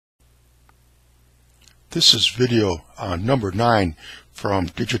This is video number 9 from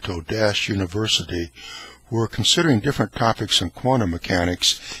Digital-University. We're considering different topics in quantum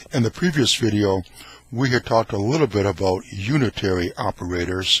mechanics. In the previous video, we had talked a little bit about unitary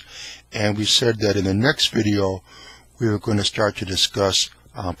operators, and we said that in the next video, we were going to start to discuss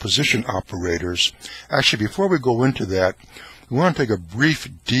position operators. Actually, before we go into that, we want to take a brief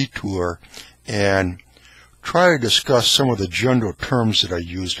detour and try to discuss some of the general terms that are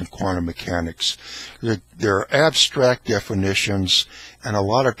used in quantum mechanics. There are abstract definitions, and a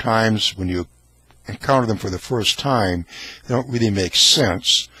lot of times when you encounter them for the first time, they don't really make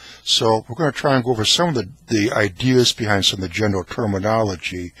sense. So we're going to try and go over some of the ideas behind some of the general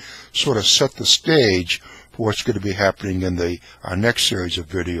terminology, sort of set the stage for what's going to be happening in the next series of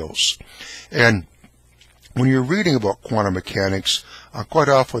videos. And when you're reading about quantum mechanics, quite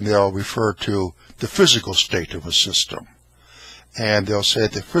often they'll refer to the physical state of a system. And they'll say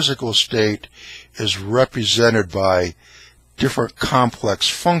that the physical state is represented by different complex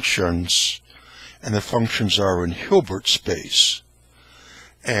functions, and the functions are in Hilbert space.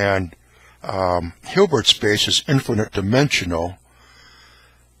 And Hilbert space is infinite dimensional,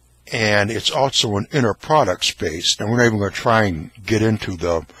 and it's also an inner product space. Now, we're not even going to try and get into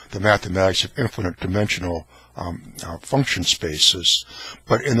the mathematics of infinite dimensional function spaces.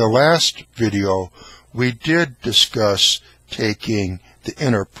 But in the last video, we did discuss taking the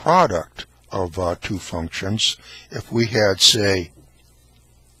inner product of two functions. If we had, say,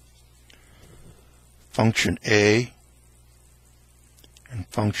 function A and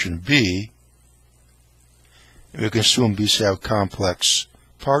function B, we can assume these have complex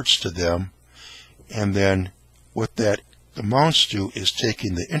parts to them, and then what that amounts to is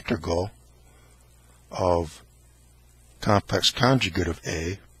taking the integral of complex conjugate of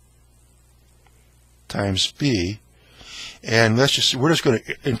A times B, and we're just going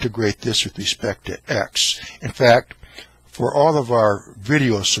to integrate this with respect to X. In fact, for all of our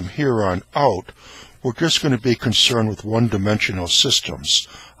videos from here on out, we're just going to be concerned with one-dimensional systems,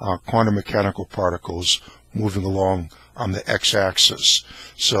 quantum mechanical particles moving along on the x-axis.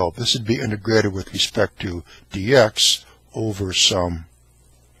 So this would be integrated with respect to dx over some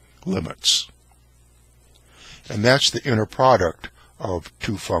limits. And that's the inner product of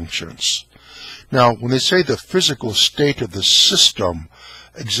two functions. Now, when they say the physical state of the system,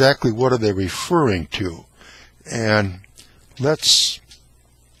 exactly what are they referring to? And let's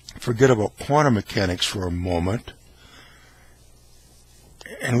forget about quantum mechanics for a moment,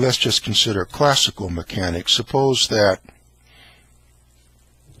 and let's just consider classical mechanics. Suppose that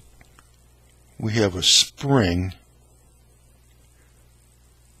we have a spring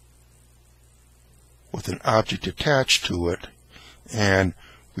with an object attached to it, and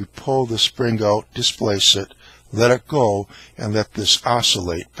we pull the spring out, displace it, let it go, and let this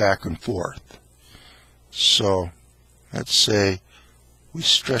oscillate back and forth. So let's say we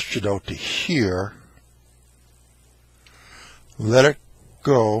stretched it out to here, let it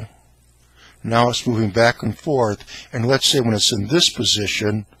go, now it's moving back and forth, and let's say when it's in this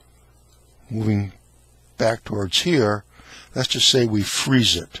position, moving back towards here, let's just say we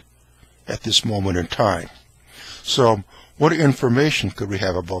freeze it at this moment in time. So what information could we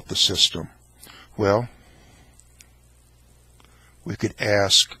have about the system? Well, we could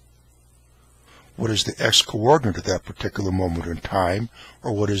ask, what is the x-coordinate at that particular moment in time,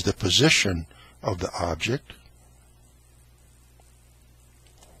 or what is the position of the object?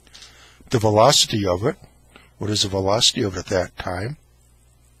 The velocity of it, what is the velocity of it at that time?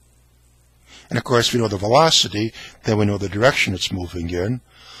 And of course, if we know the velocity, then we know the direction it's moving in.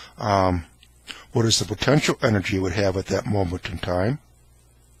 What is the potential energy it would have at that moment in time?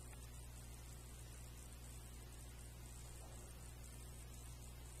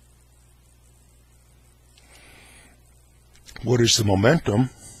 What is the momentum?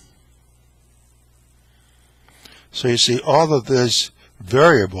 So you see, all of these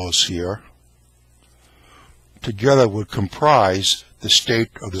variables here together would comprise the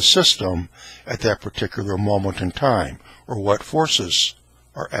state of the system at that particular moment in time, or what forces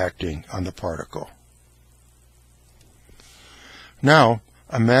are acting on the particle. Now,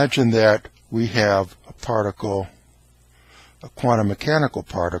 imagine that we have a particle, a quantum mechanical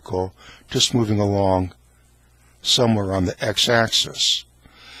particle, just moving along somewhere on the x-axis.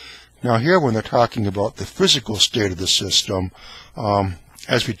 Now here, when they're talking about the physical state of the system,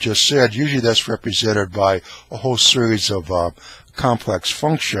 as we just said, usually that's represented by a whole series of complex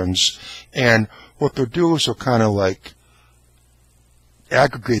functions, and what they'll do is they'll kind of like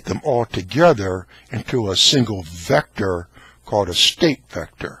aggregate them all together into a single vector called a state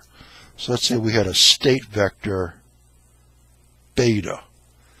vector. So let's say we had a state vector beta.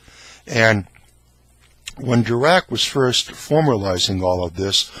 And When Dirac was first formalizing all of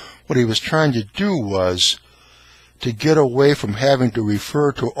this, what he was trying to do was to get away from having to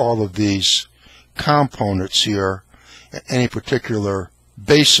refer to all of these components here in any particular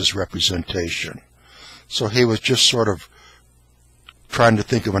basis representation. So he was just sort of trying to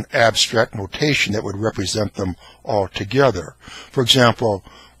think of an abstract notation that would represent them all together. For example,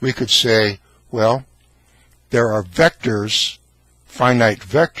 we could say, well, there are vectors, finite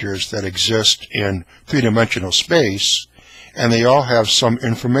vectors that exist in three-dimensional space, and they all have some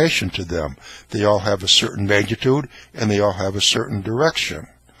information to them. They all have a certain magnitude, and they all have a certain direction.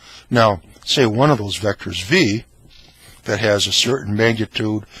 Now, say one of those vectors v, that has a certain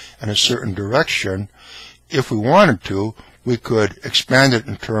magnitude and a certain direction, if we wanted to, we could expand it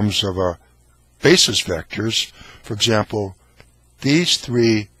in terms of basis vectors. For example, these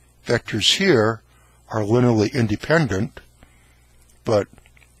three vectors here are linearly independent, but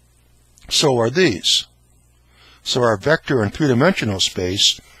so are these. So our vector in three-dimensional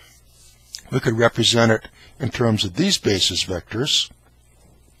space, we could represent it in terms of these basis vectors,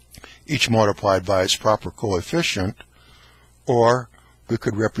 each multiplied by its proper coefficient, or we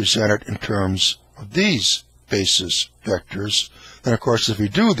could represent it in terms of these basis vectors. And of course, if we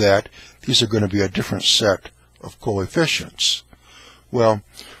do that, these are going to be a different set of coefficients. Well,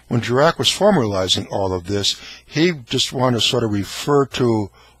 when Dirac was formalizing all of this, he just wanted to sort of refer to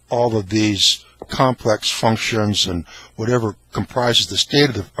all of these complex functions and whatever comprises the state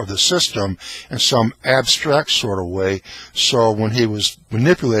of the system in some abstract sort of way. So when he was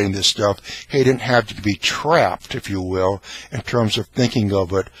manipulating this stuff, he didn't have to be trapped, if you will, in terms of thinking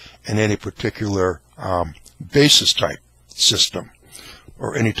of it in any particular basis type system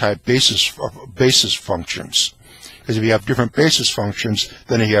or any type basis functions. Because if you have different basis functions,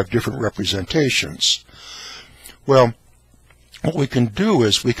 then you have different representations. Well, what we can do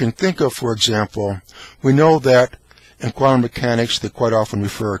is we can think of, for example, we know that in quantum mechanics they quite often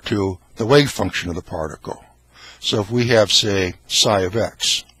refer to the wave function of the particle. So if we have, say, psi of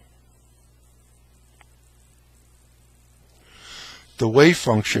x, the wave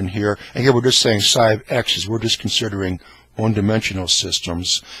function here, and here we're just saying psi of x is we're just considering one-dimensional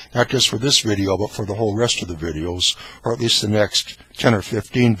systems, not just for this video, but for the whole rest of the videos, or at least the next 10 or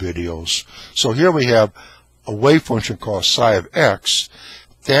 15 videos. So here we have a wave function called psi of x.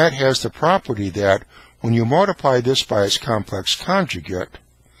 That has the property that when you multiply this by its complex conjugate,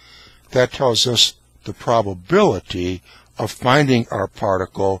 that tells us the probability of finding our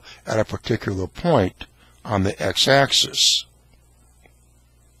particle at a particular point on the x-axis.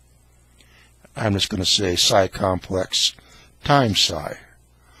 I'm just going to say psi complex times psi.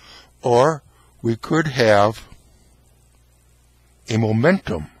 Or we could have a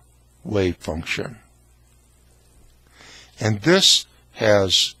momentum wave function. And this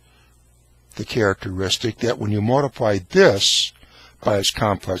has the characteristic that when you multiply this by its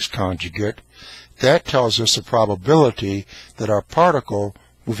complex conjugate, that tells us the probability that our particle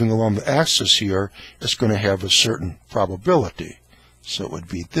moving along the axis here is going to have a certain probability. So it would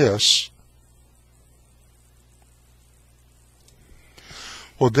be this.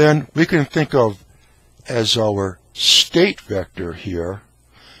 Well, then we can think of as our state vector here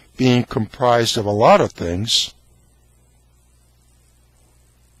being comprised of a lot of things.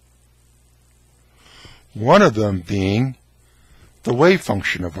 One of them being the wave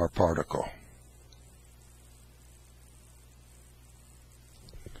function of our particle.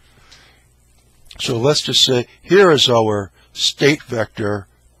 So let's just say here is our state vector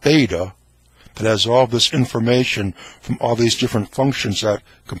beta that has all this information from all these different functions that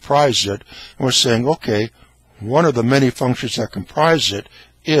comprise it. And we're saying, okay, one of the many functions that comprise it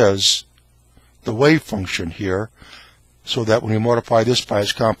is the wave function here, so that when we multiply this by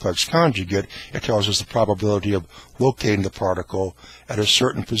its complex conjugate, it tells us the probability of locating the particle at a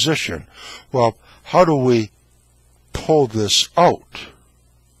certain position. Well, how do we pull this out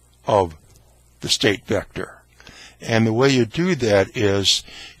of the state vector? And the way you do that is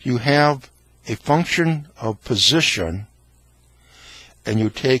you have a function of position, and you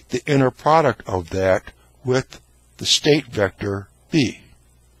take the inner product of that with the state vector b.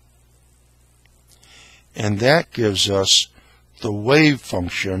 And that gives us the wave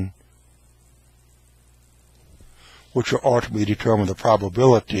function, which will ultimately determine the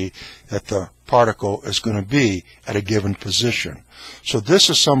probability that the particle is going to be at a given position. So this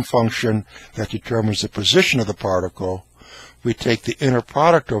is some function that determines the position of the particle. We take the inner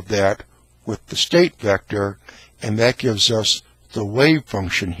product of that with the state vector, and that gives us the wave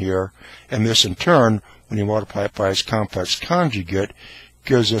function here. And this, in turn, when you multiply it by its complex conjugate,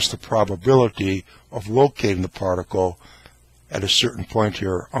 gives us the probability of locating the particle at a certain point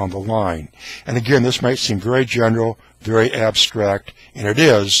here on the line. And again, this might seem very general, very abstract, and it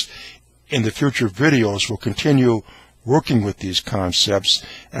is. In the future videos, we'll continue working with these concepts,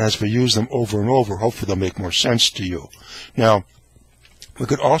 and as we use them over and over, hopefully they'll make more sense to you. Now, we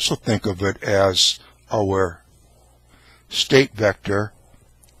could also think of it as our state vector,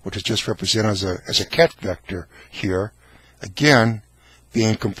 which is just represented as a ket vector here, again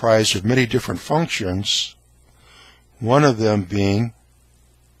being comprised of many different functions, one of them being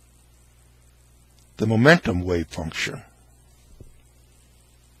the momentum wave function.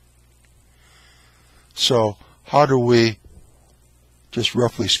 So how do we, just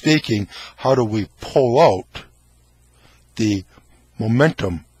roughly speaking, how do we pull out the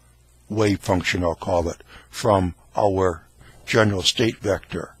momentum wave function, I'll call it, from our general state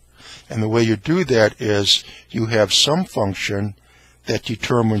vector? And the way you do that is you have some function that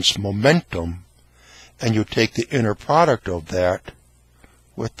determines momentum, and you take the inner product of that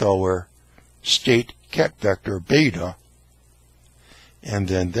with our state ket vector beta, and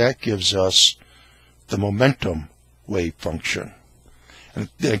then that gives us the momentum wave function. And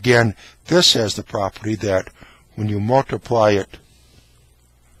again, this has the property that when you multiply it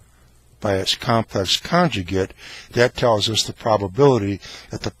by its complex conjugate, that tells us the probability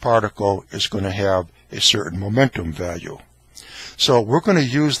that the particle is going to have a certain momentum value. So we're going to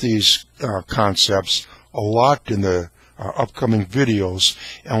use these concepts a lot in the upcoming videos,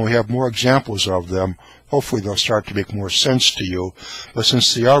 and we have more examples of them. Hopefully they'll start to make more sense to you. But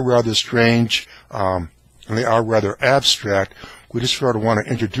since they are rather strange and they are rather abstract, we just sort of want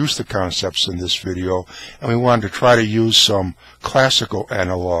to introduce the concepts in this video, and we wanted to try to use some classical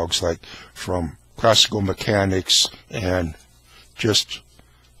analogs, like from classical mechanics and just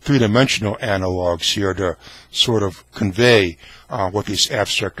three-dimensional analogs here, to sort of convey what these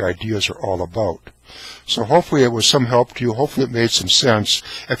abstract ideas are all about. So hopefully it was some help to you. Hopefully it made some sense.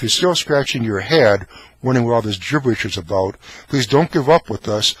 If you're still scratching your head, wondering what all this gibberish is about, please don't give up with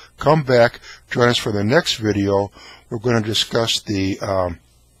us. Come back, join us for the next video. We're going to discuss the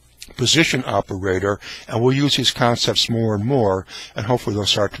position operator, and we'll use these concepts more and more, and hopefully they'll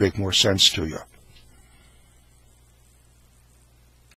start to make more sense to you.